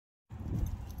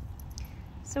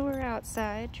So we're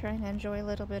outside trying to enjoy a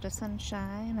little bit of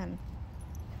sunshine and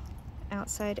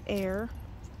outside air.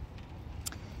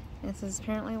 This is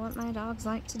apparently what my dogs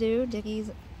like to do.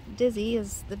 Dizzy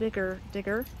is the bigger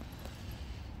digger.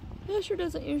 Asher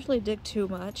doesn't usually dig too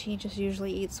much. He just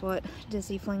usually eats what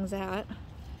Dizzy flings at.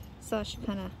 Sash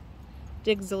kind of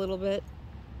digs a little bit.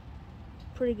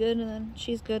 Pretty good, and then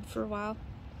she's good for a while.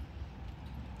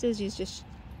 Dizzy's just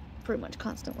pretty much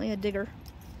constantly a digger.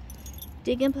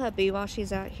 Digging puppy while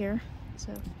she's out here.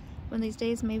 So one of these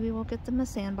days maybe we'll get them a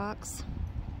sandbox.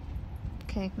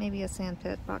 Okay, maybe a sand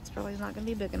pit box probably is not going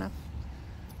to be big enough.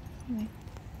 Anyway.